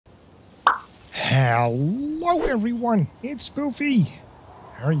Hello everyone, it's Poofy.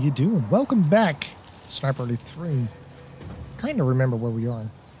 How are you doing? Welcome back, Sniper Elite 3. Kind of remember where we are.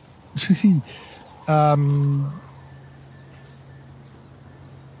 We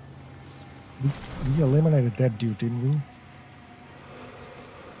eliminated that dude, didn't we?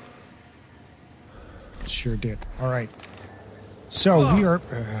 Sure did. Alright. So we are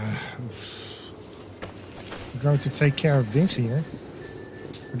we're going to take care of this here.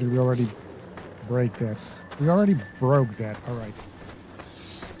 Or did we already break that? We already broke that. Alright.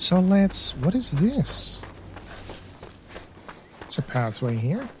 So let's... What is this? There's a pathway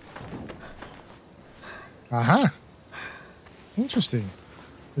here. Aha! Interesting.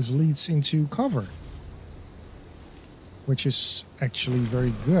 This leads into cover. Which is actually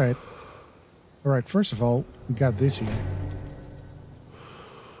very good. Alright, first of all, we got this here.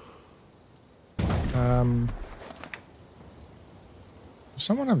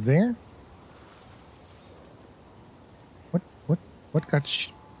 Someone up there? What got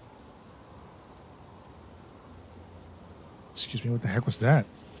Excuse me, what the heck was that?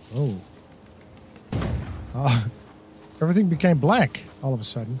 Oh. Everything became black all of a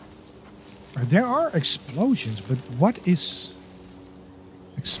sudden. There are explosions, but what is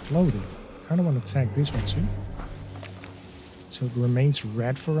exploding? I kind of want to attack this one too. So it remains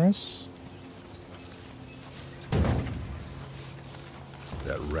red for us.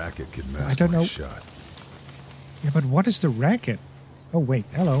 That racket could mask I don't know. my shot. Yeah, but what is the racket? Oh wait,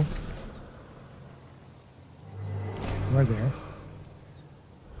 hello. You are there.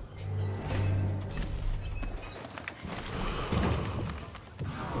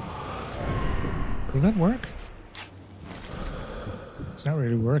 Will that work? It's not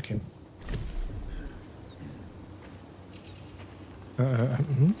really working.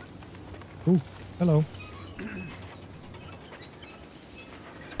 Ooh, hello.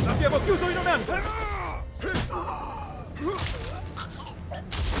 Abbiamo chiuso in un'angolo!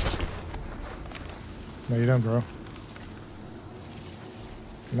 No, you don't, bro. I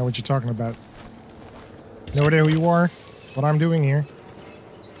know what you're talking about. No idea who you are, what I'm doing here.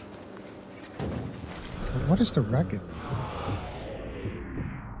 But what is the racket?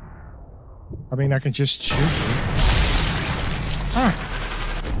 I mean, I can just shoot you. Ah!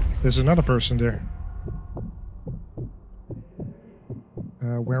 There's another person there.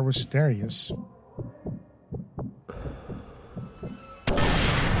 Where was Darius?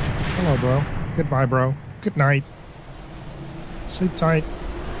 Hello, bro. Goodbye, bro. Good night. Sleep tight.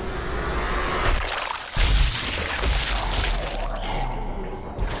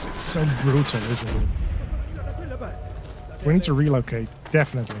 It's so brutal, isn't it? We need to relocate.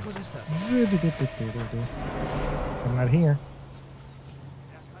 Definitely. I'm not here.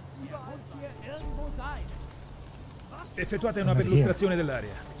 Effettuate una perlustrazione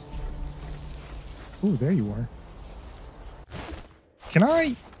dell'area. Ooh, there you are. Can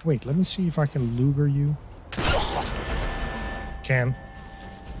I... Wait, let me see if I can Luger you. Can.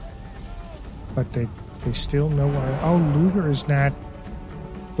 But they still know where I... Oh, Luger is not...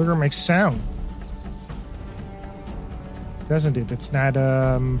 Luger makes sound. Doesn't it? It's not,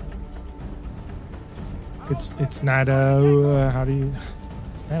 It's not, how do you...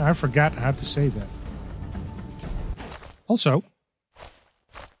 Man, I forgot how to say that. Also...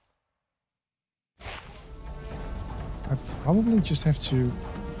 I probably just have to...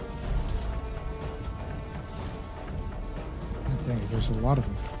 God dang it, there's a lot of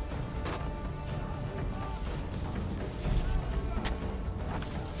them.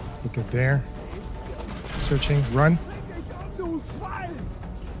 Look at there. Searching. Run.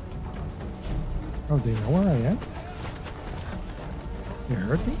 Oh, they know where I am? They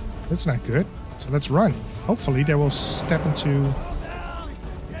heard me? That's not good. So let's run. Hopefully they will step into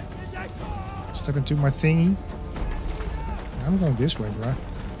my thingy. I'm going this way, bro.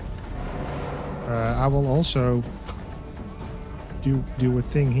 I will also do a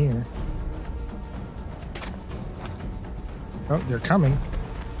thing here. Oh, they're coming.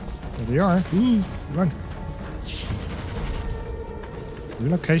 There they are. Ooh, run.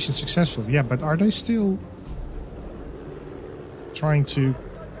 Relocation successful. Yeah, but are they still trying to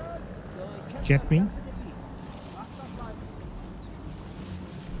get me?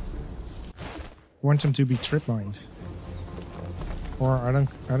 I want them to be trip mined. Or I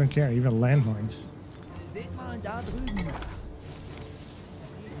don't care, even landmines.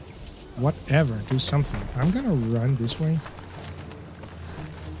 Whatever, do something. I'm gonna run this way.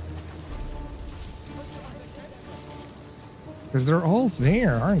 Because they're all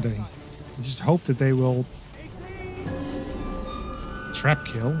there, aren't they? I just hope that they will trap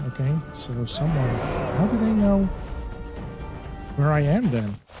kill, okay? So someone... How do they know where I am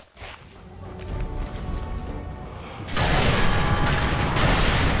then?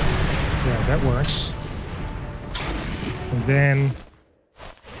 Yeah, that works. And then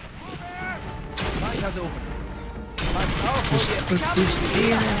just put this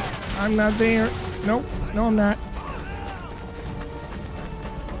here. I'm not there. Nope. No, I'm not.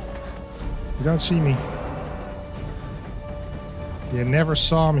 You don't see me. You never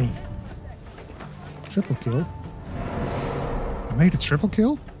saw me. Triple kill. I made a triple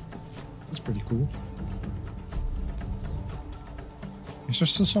kill? That's pretty cool. Is there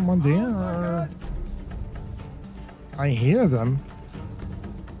still someone there? Or... I hear them.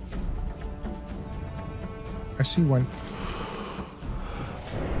 I see one.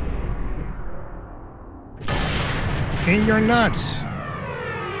 In your nuts!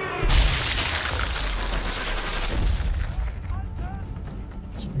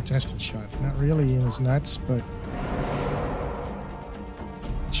 It's a contested shot. Not really in his nuts, but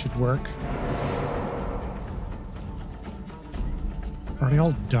it should work. Are they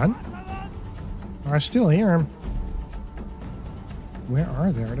all done? I still hear him. Where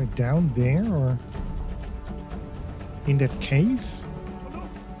are they? Are they down there or in that cave?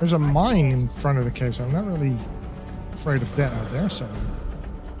 There's a mine in front of the cave, so I'm not really afraid of that. Oh, there's something.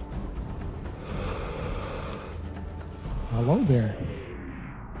 Hello there.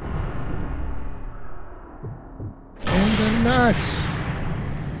 In the nuts.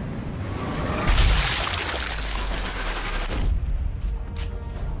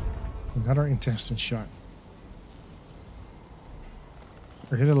 Another intestine shot.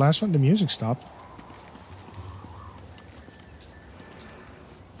 Or hit the last one, the music stopped.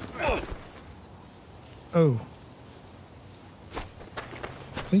 Oh.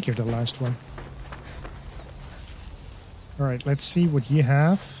 I think you're the last one. Alright, let's see what you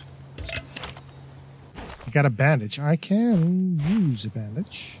have. You got a bandage. I can use a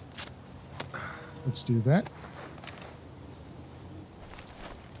bandage. Let's do that.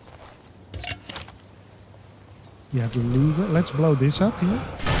 You have the Luger. Let's blow this up here.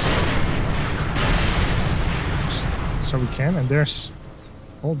 So we can. And there's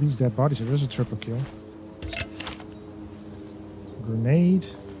all these dead bodies. There's a triple kill. Grenade.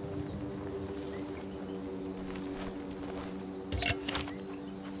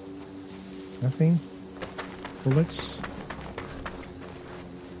 Nothing. Bullets.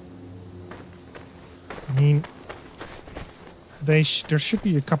 I mean, there should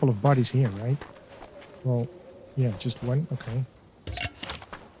be a couple of bodies here, right? Well, yeah, just one. Okay.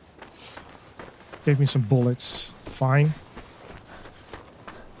 Gave me some bullets. Fine.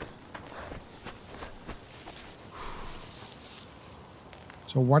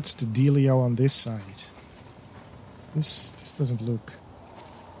 So what's the dealio on this side? This doesn't look...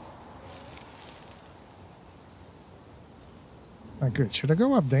 Ah, good. Should I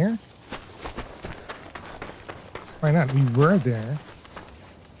go up there? Why not? We were there.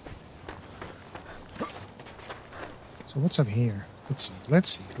 So what's up here? Let's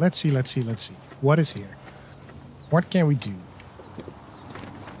see. What is here? What can we do?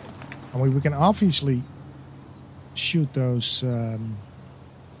 I mean, we can obviously shoot those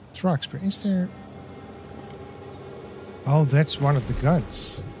trucks, but is there... Oh, that's one of the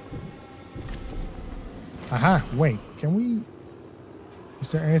guns. Aha, wait, can we...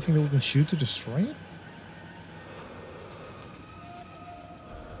 Is there anything that we can shoot to destroy it?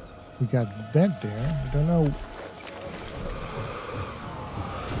 We got that there. I don't know...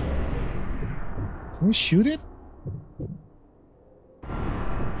 Can we shoot it?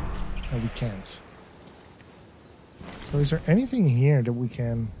 No, we can't. So is there anything here that we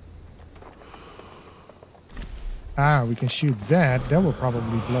can... Ah, we can shoot that. That will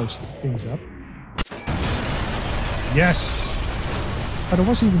probably blow things up. Yes! Oh, there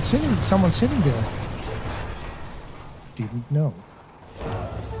was even someone sitting there. Didn't know.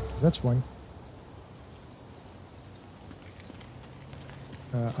 That's one.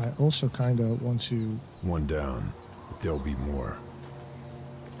 I also kind of want to... One down, but there'll be more.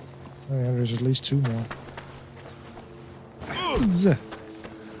 Oh yeah, there's at least two more.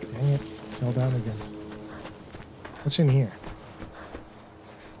 Dang it, fell down again. What's in here?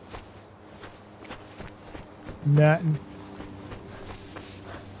 Nothing.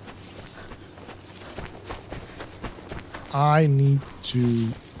 I need to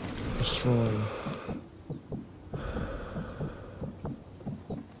destroy...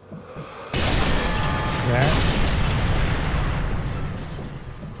 that.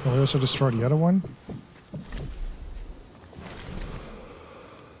 Can we also destroy the other one?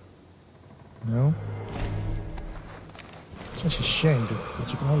 No. It's such a shame that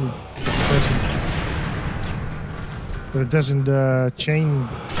you can only press it. But it doesn't chain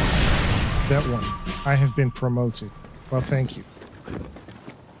that one. I have been promoted. Well, thank you.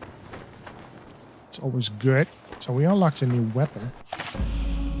 It's always good. So we unlocked a new weapon.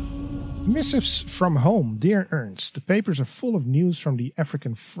 Missives from home. Dear Ernst, the papers are full of news from the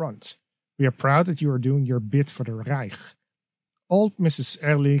African front. We are proud that you are doing your bit for the Reich. Old Mrs.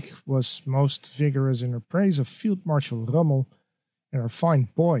 Ehrlich was most vigorous in her praise of Field Marshal Rommel and her fine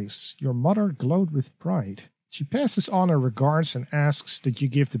boys. Your mother glowed with pride. She passes on her regards and asks that you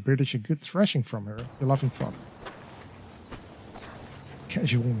give the British a good thrashing from her. Your loving father.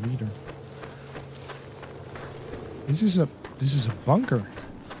 Casual reader. This is a bunker.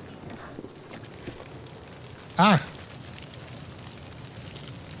 Ah.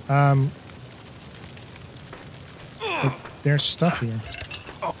 But there's stuff here.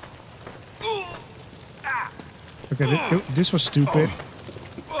 Okay, this was stupid.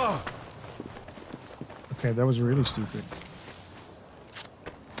 Okay, that was really stupid.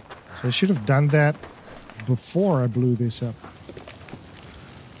 So I should have done that before I blew this up.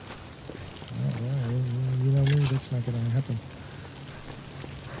 You know me, that's not gonna happen.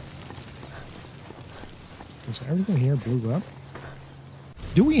 Okay, so everything here blew up.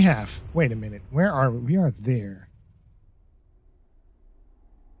 Do we have... Wait a minute, where are we? We are there.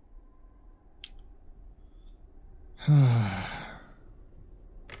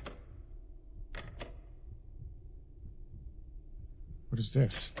 What is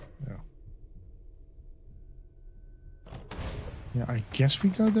this? No. Yeah, I guess we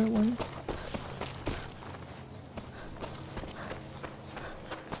go that way.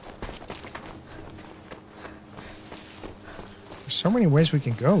 There's so many ways we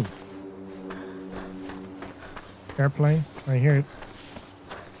can go. Airplane, I hear it.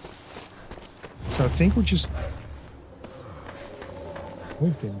 So I think we're just...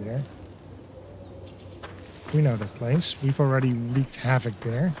 We've been there. We know that place. We've already wreaked havoc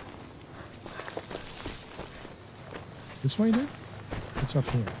there. This way then? What's up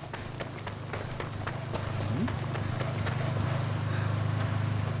here?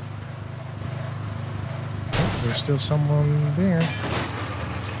 Oh, there's still someone there.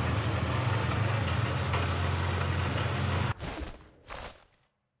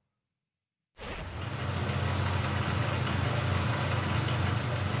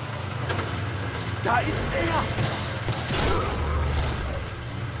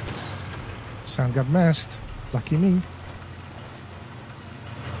 Sound got messed. Lucky me.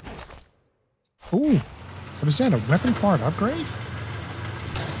 Ooh, what is that? A weapon part upgrade?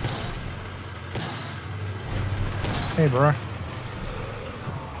 Hey, bruh.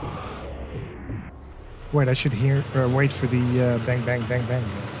 Wait, I should wait for the bang, bang, bang, bang.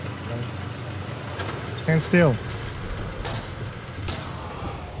 Stand still.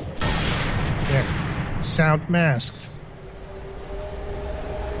 There. Sound masked.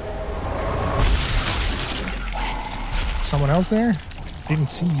 Someone else there? Didn't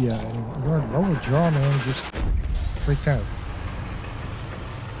see anyone. Your lower jaw, man, just freaked out.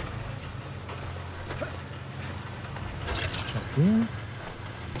 Jump here.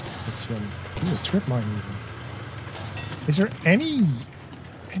 It's a trip mine even. Is there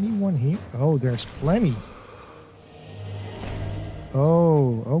anyone here? Oh, there's plenty.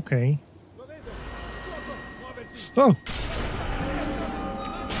 Oh, okay. Oh!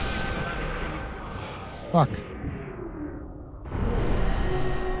 Fuck.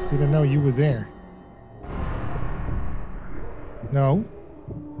 Didn't know you were there. No.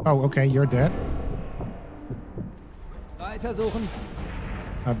 Oh, okay, you're dead. I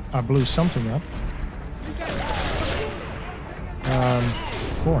blew something up.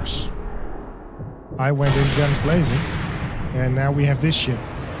 Of course. I went in guns blazing, and now we have this shit.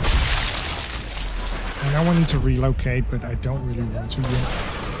 And I wanted to relocate, but I don't really want to yet.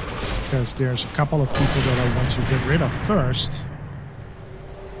 Because there's a couple of people that I want to get rid of first.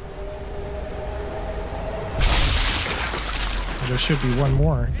 There should be one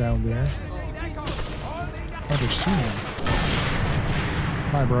more down there. Oh, there's two more.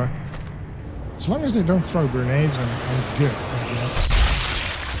 Bye, bro. As long as they don't throw grenades, I'm good, I guess.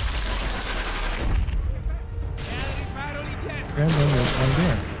 And then there's one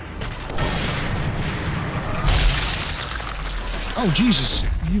there. Oh, Jesus!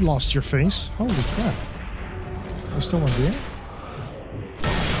 You lost your face. Holy crap. There's still one there?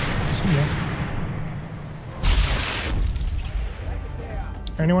 See ya.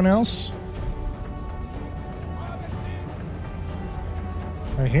 Anyone else?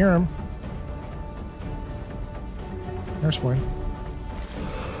 I hear him. There's one.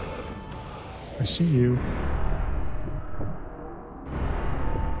 I see you.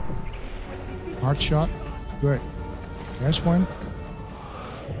 Hard shot. Good. There's one.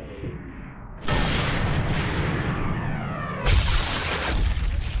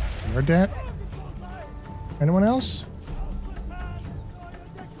 You're dead. Anyone else?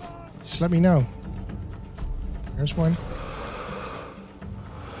 Just let me know. There's one.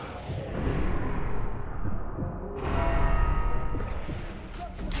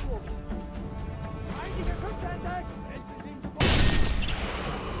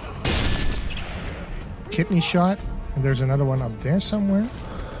 Kidney shot. And there's another one up there somewhere.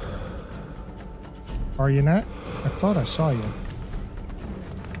 Are you not? I thought I saw you.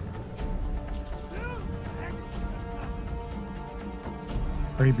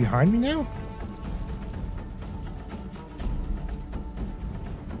 Are you behind me now?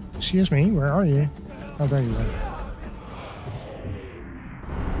 Excuse me, where are you? Oh, there you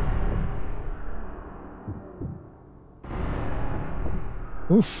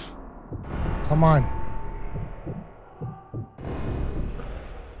are. Oof. Come on.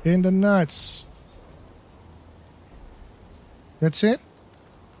 In the nuts. That's it?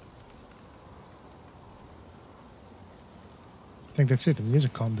 I think that's it. The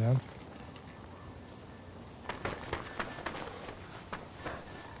music calmed down.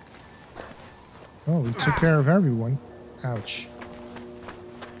 Oh, we took care of everyone. Ouch.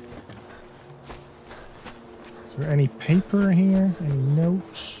 Is there any paper here? Any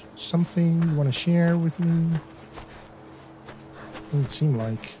notes? Something you want to share with me? Doesn't seem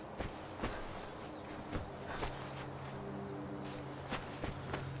like.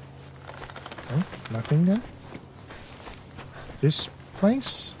 Oh, nothing then? This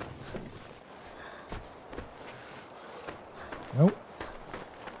place? Nope.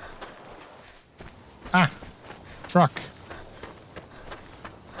 Ah! Truck.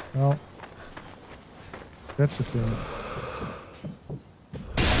 Well, that's the thing.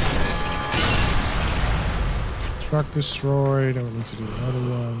 Truck destroyed. I need to do another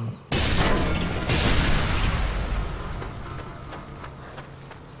one.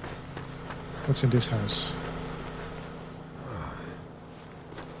 What's in this house?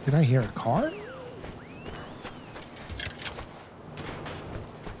 Did I hear a car?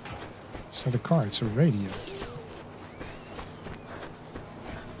 It's not a car, it's a radio.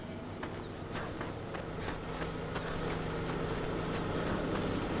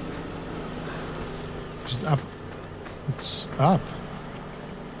 Just up. It's up.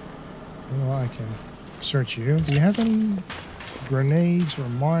 Well, I can search you. Do you have any grenades or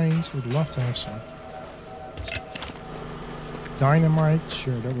mines? Would love to have some. Dynamite?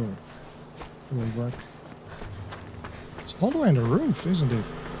 Sure, that will work. It's all the way on the roof, isn't it?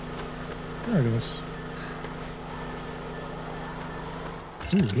 There it is.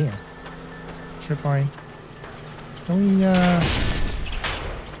 Ooh, yeah. Trip line. Can we,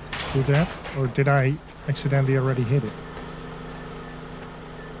 do that? Or did I accidentally already hit it?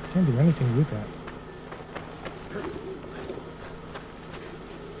 Can't do anything with that.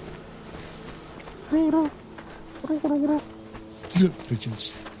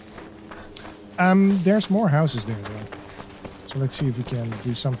 Pigeons. There's more houses there, though. So let's see if we can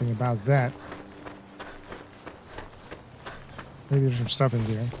do something about that. Maybe there's some stuff in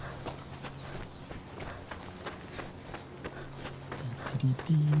there.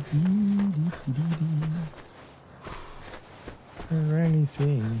 Is there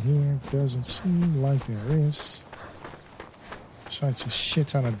anything here? Doesn't seem like there is. Besides a shit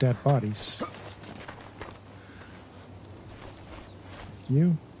ton of dead bodies.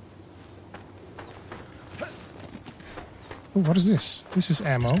 You. Oh, what is this? This is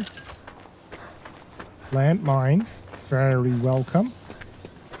ammo. Landmine. Very welcome.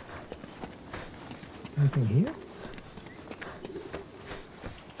 Anything here?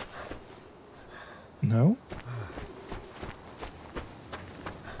 No?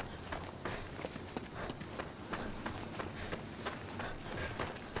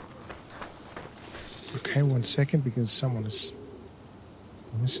 Okay, 1 second, because someone is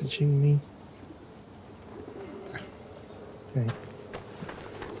messaging me. Okay.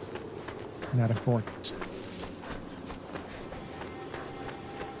 Not important. Is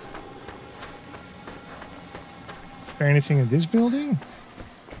there anything in this building?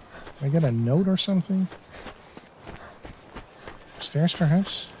 I get a note or something? Upstairs,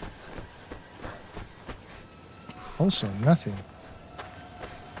 perhaps? Also, nothing.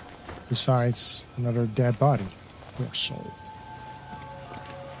 Besides another dead body. Poor soul.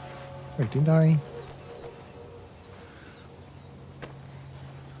 Wait, didn't I?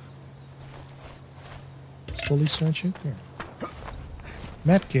 Fully search it? There.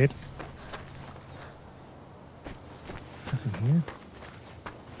 Medkit. Nothing here.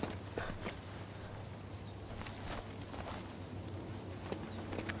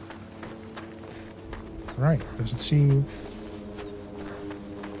 Right, doesn't seem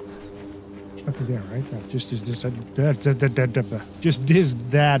Nothing there, right? No, just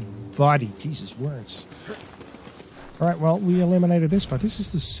that body. Jesus, words. All right, well, we eliminated this part. This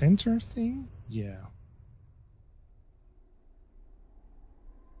is the center thing? Yeah.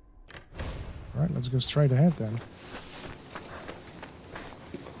 All right, let's go straight ahead then.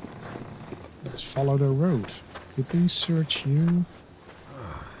 Let's follow the road. Did we search you?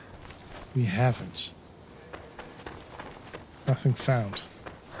 We haven't. Nothing found.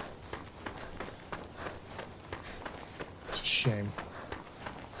 It's a shame.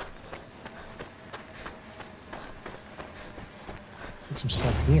 Get some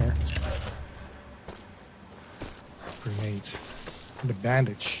stuff here. Grenade. And the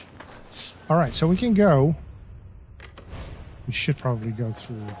bandage. Alright, so we can go. We should probably go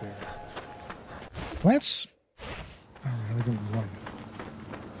through there. Let's... Oh, I don't want.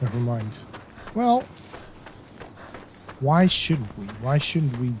 Never mind. Well... Why shouldn't we? Why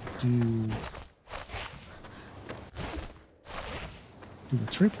shouldn't we do a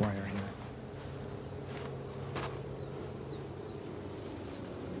tripwire here?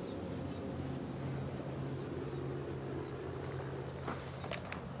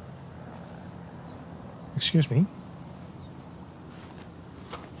 Excuse me.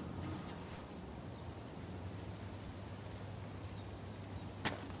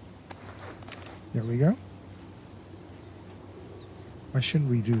 There we go. Why shouldn't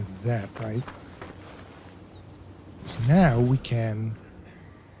we do that, right? So now we can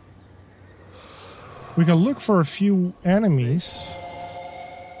look for a few enemies.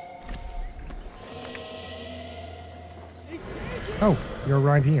 Oh, you're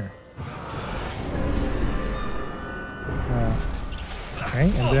right here.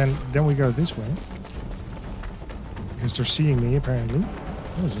 Okay, and then we go this way. Because they're seeing me, apparently.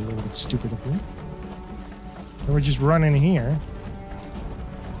 That was a little bit stupid of me. Then we just run in here.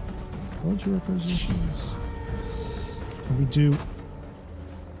 Hold your positions. And we do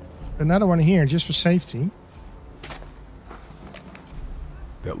another one here just for safety.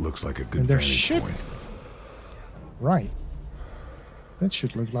 That looks like a good vantage point. Right. That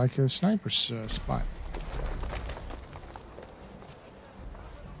should look like a sniper's spot.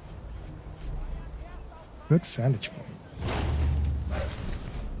 Good vantage point.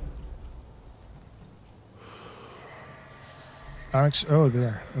 Oh,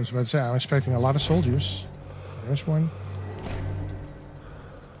 there. I was about to say, I'm expecting a lot of soldiers. There's one.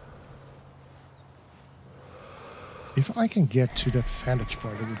 If I can get to that vantage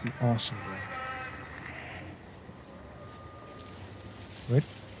point, it would be awesome there. Wait.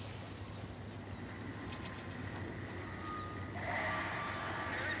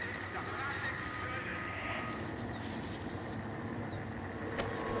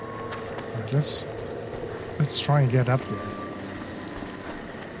 Right, let's try and get up there.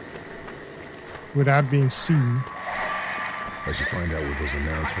 Without being seen. I should find out where those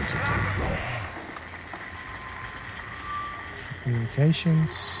announcements are coming from.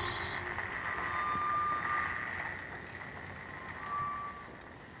 Communications.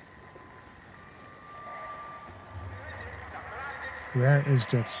 Where is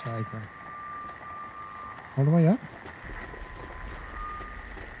that sniper? All the way up?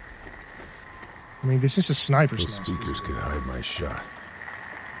 I mean, this is a sniper's Those nest. speakers could hide my shot.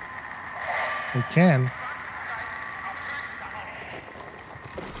 They can.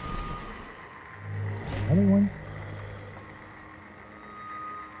 Another one.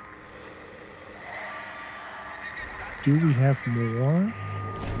 Do we have more?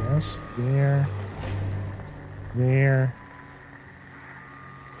 Yes, there. There.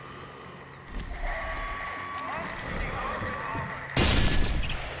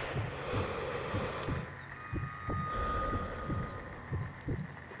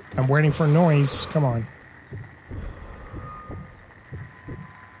 I'm waiting for noise. Come on.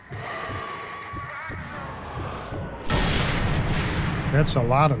 That's a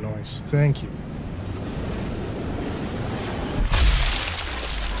lot of noise. Thank you.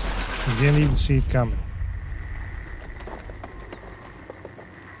 I didn't even see it coming.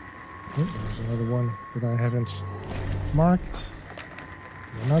 Oh, there's another one that I haven't marked.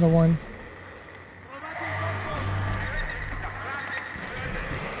 Another one.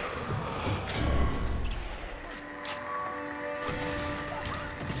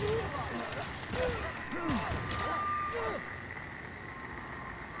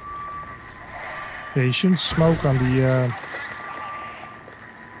 Yeah, you shouldn't smoke on the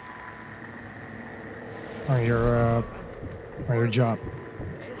on your job.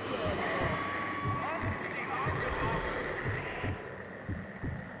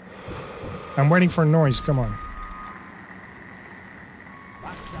 I'm waiting for noise. Come on.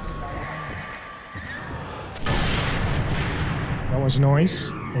 was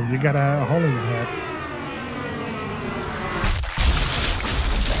noise, and you got a hole in your head.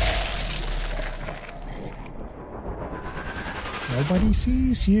 Nobody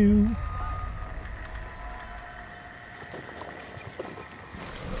sees you.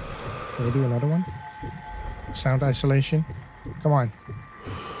 Can we do another one? Sound isolation. Come on.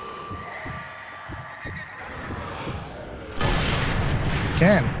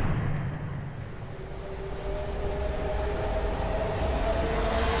 Can.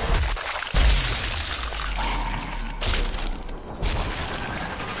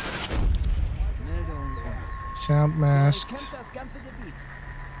 Sound masked.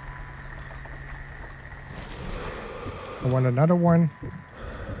 I want another one.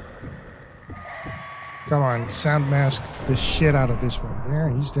 Come on, sound mask the shit out of this one. There,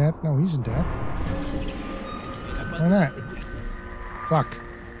 he's dead. No, he isn't dead. Why not? Fuck.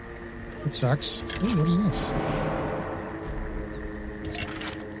 It sucks. Ooh, what is this?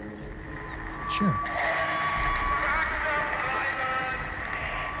 Sure.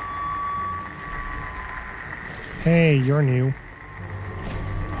 Hey, you're new.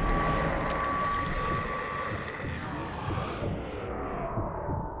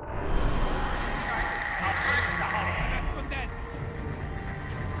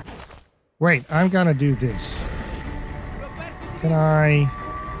 Wait, I'm gonna do this. Can I...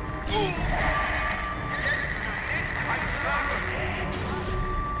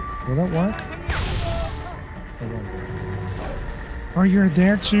 Will that work? It won't work. Oh, you're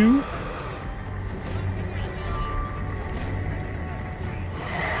there too?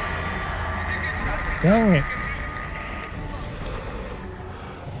 Dang it.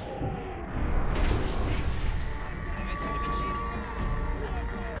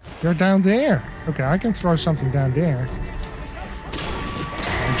 You're down there. Okay, I can throw something down there.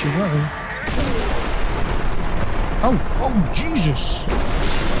 Don't you worry. Oh, Jesus.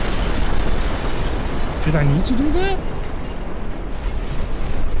 Did I need to do that?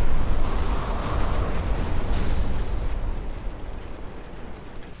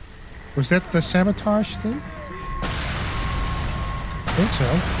 Was that the sabotage thing? I think so.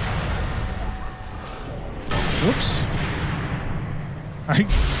 Whoops. I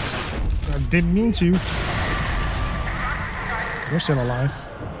didn't mean to. You're still alive.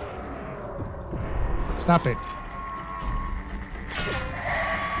 Stop it.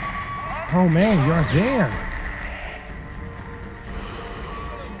 Oh man, you're there.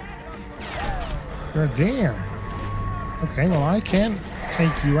 You're there. Okay, well I can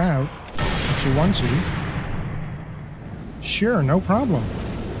take you out if you want to. Sure, no problem.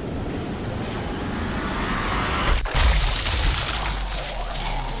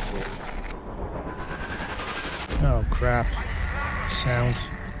 Oh crap. Sound.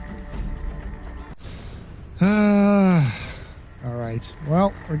 Alright.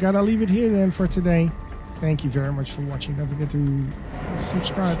 Well, we gotta leave it here then for today. Thank you very much for watching. Don't forget to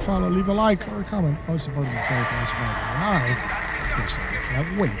subscribe, follow, leave a like or a comment. Most importantly, tell your friends about it. And I personally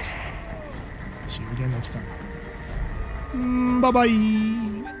cannot wait. See you again next time.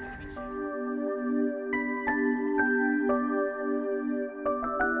 Bye-bye.